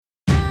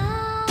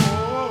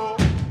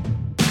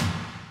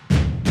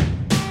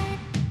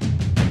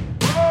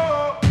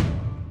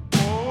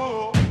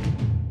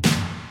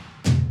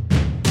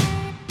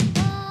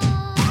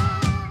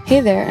Hey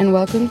there, and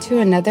welcome to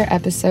another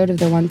episode of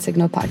the One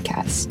Signal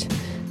podcast.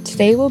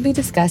 Today we'll be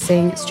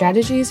discussing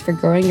strategies for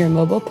growing your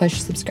mobile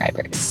push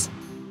subscribers.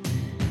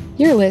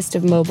 Your list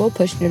of mobile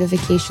push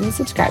notification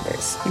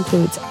subscribers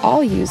includes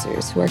all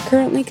users who are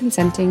currently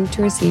consenting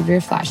to receive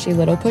your flashy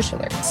little push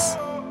alerts.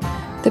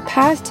 The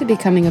path to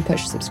becoming a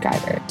push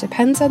subscriber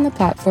depends on the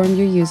platform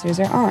your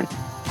users are on.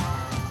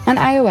 On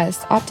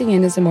iOS, opting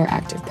in is a more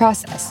active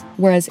process,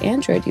 whereas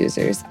Android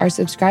users are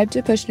subscribed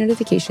to push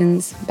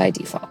notifications by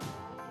default.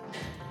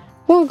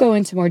 We'll go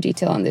into more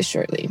detail on this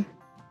shortly.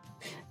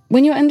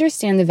 When you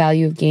understand the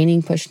value of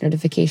gaining push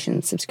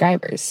notification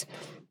subscribers,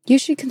 you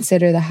should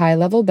consider the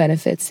high-level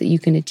benefits that you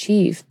can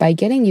achieve by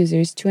getting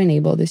users to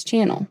enable this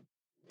channel.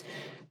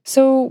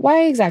 So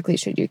why exactly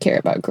should you care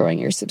about growing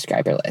your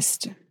subscriber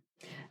list?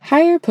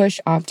 Higher push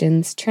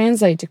opt-ins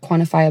translate to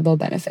quantifiable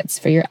benefits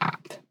for your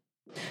app.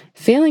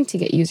 Failing to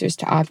get users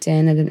to opt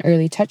in at an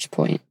early touch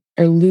point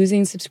or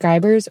losing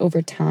subscribers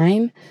over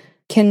time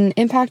can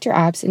impact your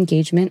app's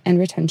engagement and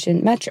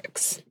retention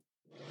metrics.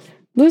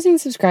 Losing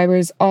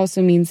subscribers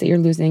also means that you're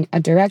losing a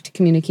direct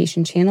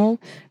communication channel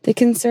that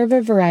can serve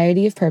a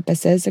variety of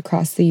purposes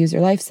across the user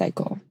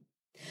lifecycle.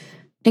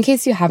 In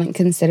case you haven't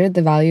considered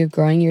the value of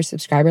growing your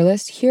subscriber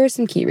list, here are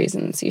some key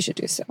reasons you should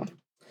do so.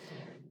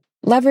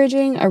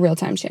 Leveraging a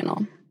real-time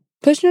channel.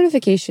 Push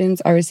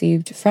notifications are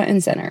received front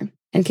and center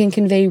and can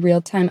convey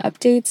real-time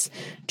updates,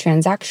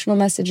 transactional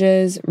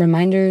messages,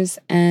 reminders,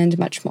 and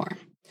much more.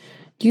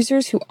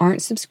 Users who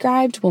aren't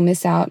subscribed will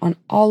miss out on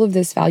all of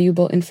this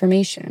valuable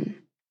information.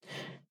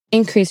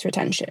 Increase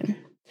retention.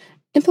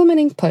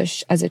 Implementing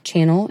push as a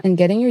channel and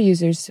getting your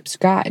users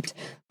subscribed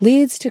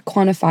leads to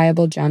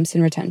quantifiable jumps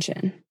in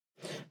retention.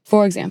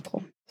 For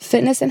example,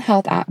 fitness and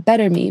health app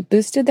BetterMe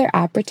boosted their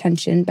app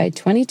retention by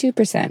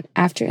 22%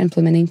 after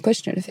implementing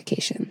push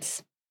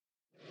notifications.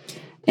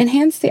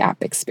 Enhance the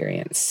app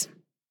experience.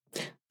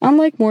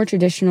 Unlike more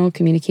traditional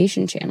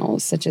communication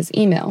channels, such as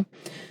email,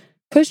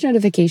 push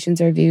notifications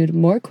are viewed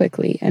more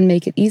quickly and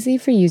make it easy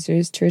for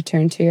users to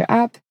return to your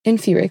app in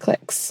fewer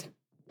clicks.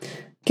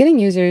 Getting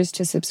users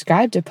to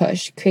subscribe to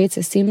push creates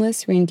a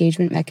seamless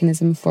re-engagement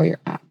mechanism for your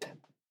app.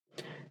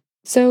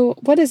 So,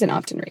 what is an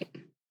opt-in rate?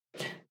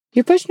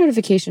 Your push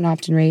notification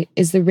opt-in rate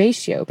is the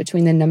ratio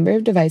between the number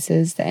of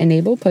devices that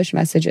enable push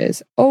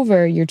messages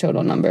over your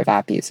total number of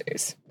app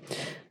users.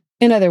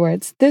 In other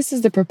words, this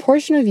is the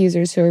proportion of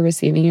users who are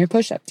receiving your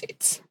push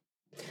updates.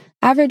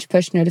 Average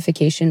push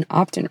notification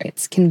opt-in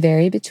rates can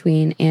vary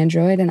between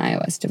Android and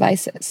iOS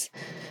devices,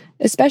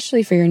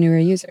 especially for your newer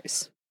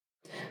users.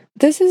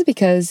 This is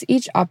because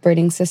each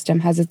operating system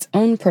has its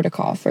own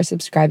protocol for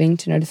subscribing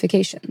to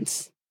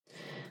notifications.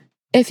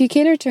 If you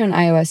cater to an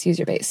iOS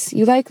user base,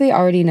 you likely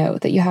already know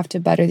that you have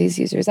to butter these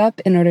users up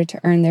in order to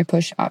earn their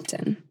push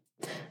opt-in.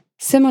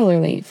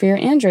 Similarly, for your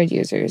Android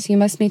users, you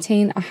must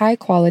maintain a high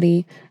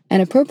quality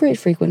and appropriate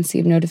frequency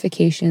of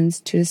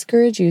notifications to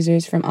discourage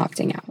users from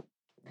opting out.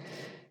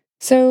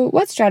 So,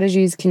 what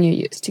strategies can you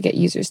use to get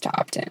users to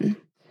opt in?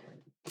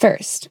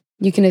 First,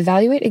 you can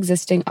evaluate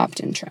existing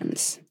opt-in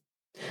trends.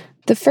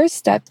 The first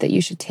step that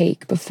you should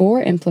take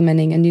before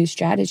implementing a new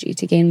strategy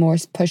to gain more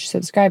push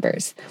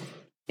subscribers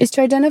is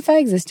to identify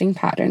existing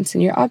patterns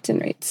in your opt-in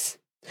rates.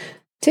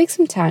 Take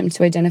some time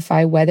to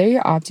identify whether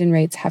your opt-in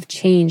rates have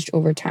changed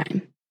over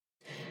time.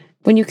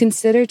 When you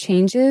consider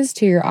changes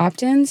to your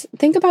opt-ins,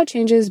 think about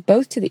changes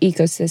both to the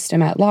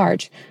ecosystem at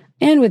large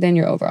and within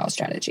your overall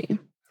strategy.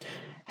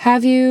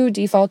 Have you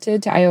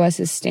defaulted to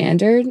iOS's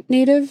standard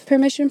native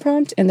permission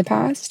prompt in the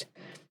past?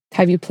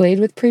 Have you played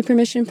with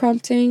pre-permission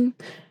prompting?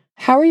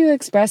 How are you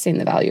expressing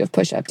the value of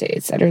push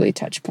updates at early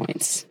touch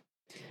points?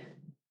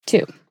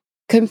 2.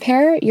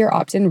 Compare your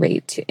opt-in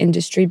rate to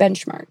industry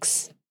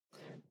benchmarks.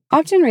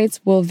 Opt-in rates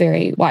will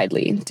vary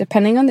widely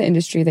depending on the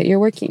industry that you're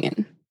working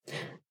in.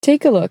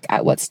 Take a look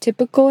at what's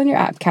typical in your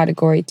app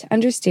category to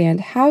understand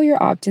how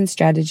your opt-in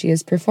strategy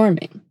is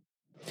performing.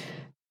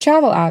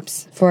 Travel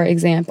apps, for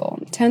example,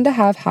 tend to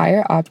have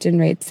higher opt-in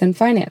rates than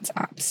finance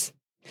apps.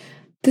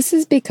 This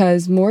is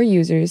because more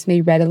users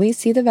may readily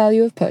see the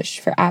value of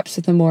push for apps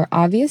with a more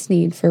obvious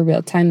need for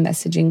real-time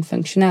messaging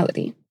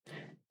functionality.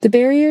 The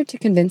barrier to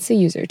convince a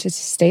user to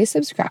stay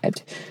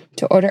subscribed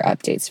to order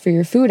updates for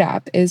your food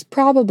app is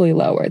probably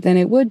lower than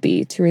it would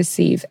be to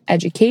receive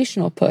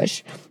educational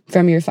push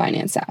from your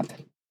finance app.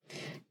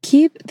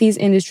 Keep these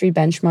industry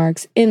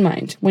benchmarks in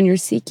mind when you're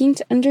seeking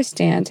to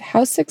understand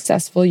how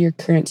successful your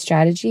current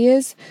strategy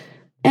is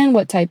and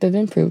what type of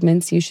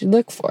improvements you should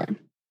look for.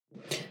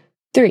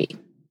 3.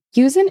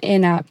 Use an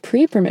in-app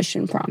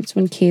pre-permission prompt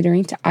when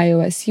catering to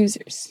iOS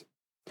users.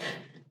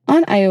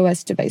 On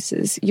iOS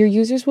devices, your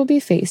users will be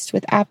faced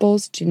with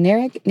Apple's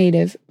generic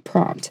native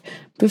prompt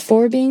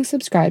before being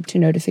subscribed to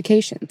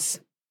notifications.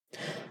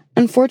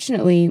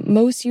 Unfortunately,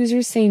 most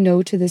users say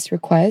no to this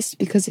request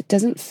because it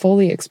doesn't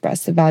fully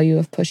express the value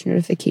of push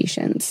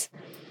notifications,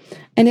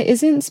 and it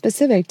isn't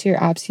specific to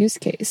your app's use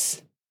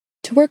case.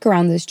 To work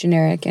around this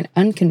generic and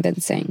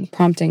unconvincing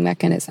prompting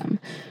mechanism,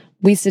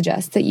 we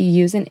suggest that you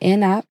use an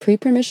in-app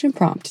pre-permission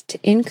prompt to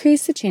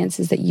increase the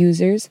chances that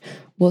users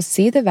will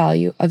see the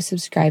value of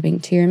subscribing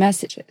to your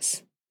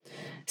messages.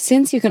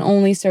 Since you can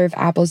only serve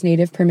Apple's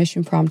native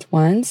permission prompt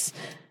once,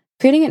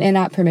 creating an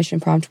in-app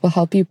permission prompt will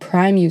help you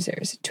prime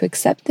users to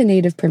accept the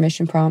native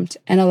permission prompt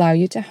and allow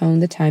you to hone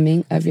the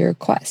timing of your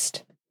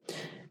request.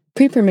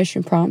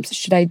 Pre-permission prompts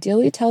should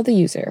ideally tell the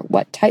user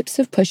what types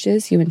of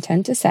pushes you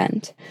intend to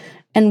send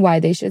and why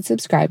they should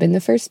subscribe in the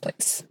first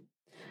place.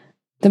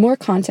 The more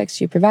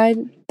context you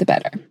provide, the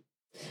better.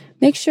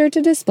 Make sure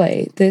to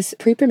display this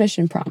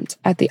pre-permission prompt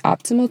at the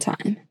optimal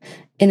time,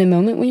 in a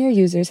moment when your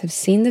users have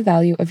seen the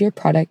value of your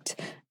product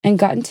and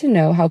gotten to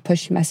know how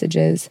push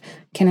messages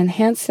can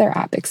enhance their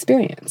app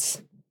experience.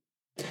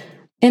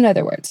 In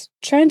other words,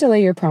 try and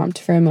delay your prompt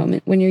for a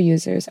moment when your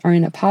users are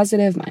in a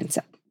positive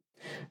mindset.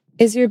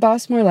 Is your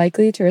boss more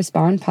likely to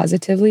respond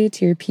positively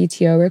to your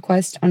PTO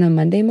request on a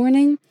Monday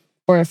morning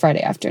or a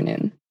Friday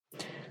afternoon?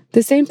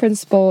 The same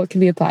principle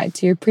can be applied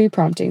to your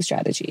pre-prompting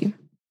strategy.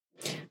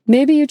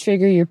 Maybe you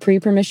trigger your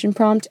pre-permission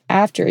prompt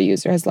after a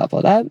user has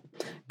leveled up,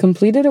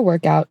 completed a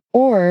workout,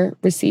 or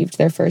received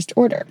their first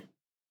order.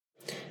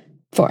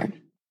 4.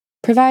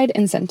 Provide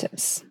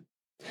incentives.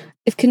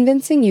 If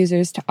convincing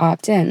users to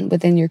opt in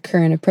within your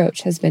current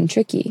approach has been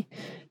tricky,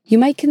 you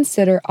might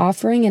consider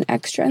offering an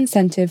extra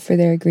incentive for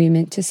their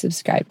agreement to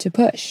subscribe to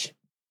Push.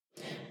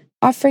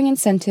 Offering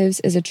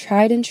incentives is a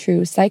tried and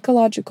true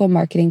psychological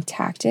marketing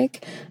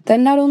tactic that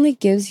not only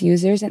gives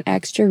users an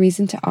extra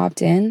reason to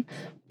opt in,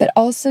 but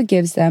also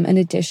gives them an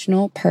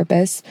additional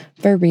purpose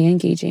for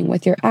re-engaging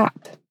with your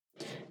app.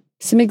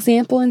 Some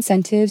example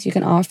incentives you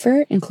can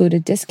offer include a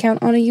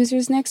discount on a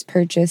user's next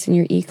purchase in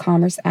your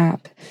e-commerce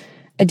app,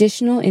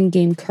 additional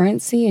in-game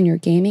currency in your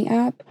gaming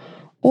app,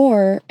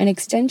 or an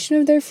extension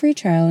of their free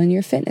trial in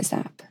your fitness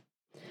app.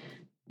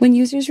 When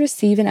users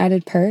receive an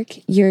added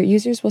perk, your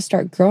users will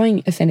start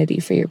growing affinity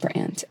for your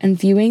brand and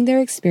viewing their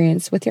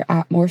experience with your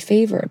app more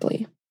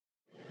favorably.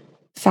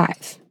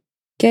 5.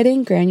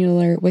 Getting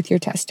granular with your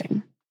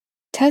testing.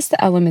 Test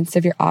the elements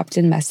of your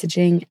opt-in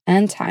messaging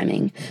and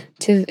timing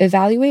to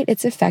evaluate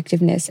its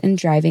effectiveness in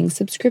driving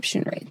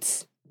subscription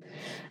rates.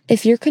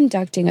 If you're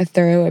conducting a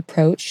thorough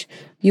approach,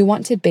 you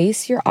want to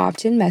base your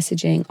opt-in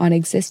messaging on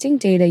existing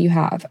data you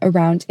have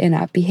around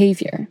in-app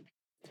behavior.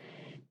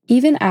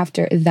 Even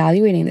after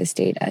evaluating this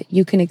data,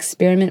 you can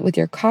experiment with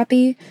your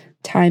copy,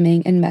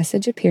 timing, and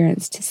message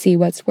appearance to see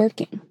what's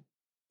working.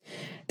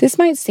 This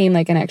might seem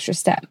like an extra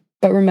step,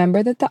 but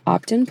remember that the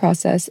opt-in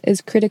process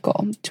is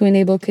critical to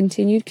enable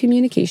continued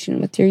communication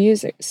with your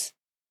users.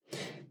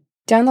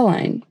 Down the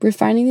line,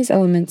 refining these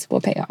elements will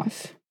pay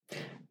off.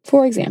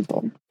 For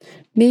example,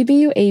 maybe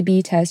you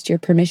A/B test your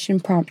permission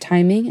prompt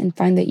timing and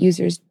find that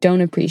users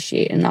don't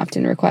appreciate an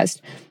opt-in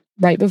request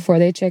right before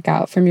they check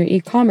out from your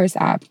e-commerce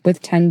app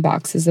with 10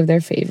 boxes of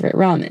their favorite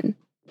ramen.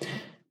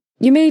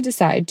 You may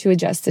decide to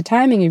adjust the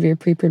timing of your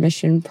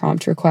pre-permission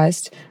prompt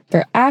request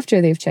for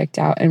after they've checked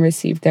out and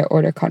received their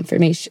order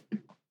confirmation.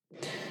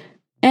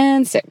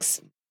 And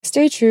 6,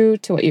 stay true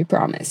to what you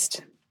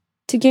promised.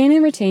 To gain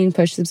and retain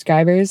Push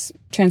subscribers,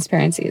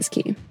 transparency is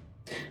key.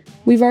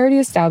 We've already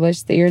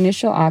established that your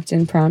initial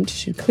opt-in prompt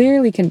should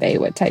clearly convey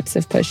what types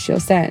of push you'll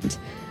send,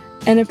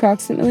 and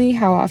approximately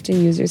how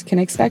often users can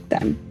expect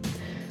them.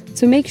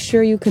 So make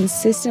sure you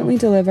consistently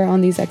deliver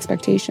on these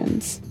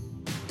expectations.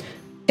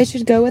 It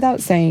should go without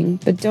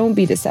saying, but don't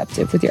be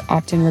deceptive with your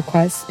opt-in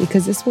requests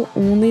because this will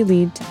only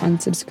lead to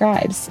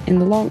unsubscribes in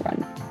the long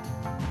run.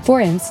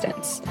 For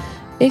instance,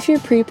 if your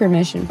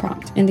pre-permission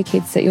prompt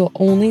indicates that you'll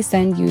only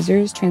send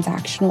users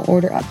transactional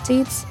order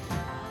updates,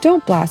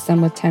 don't blast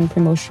them with 10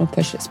 promotional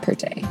pushes per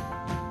day.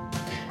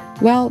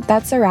 Well,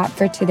 that's a wrap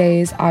for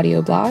today's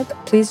audio blog.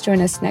 Please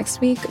join us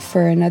next week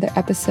for another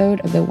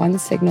episode of the One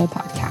Signal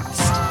podcast.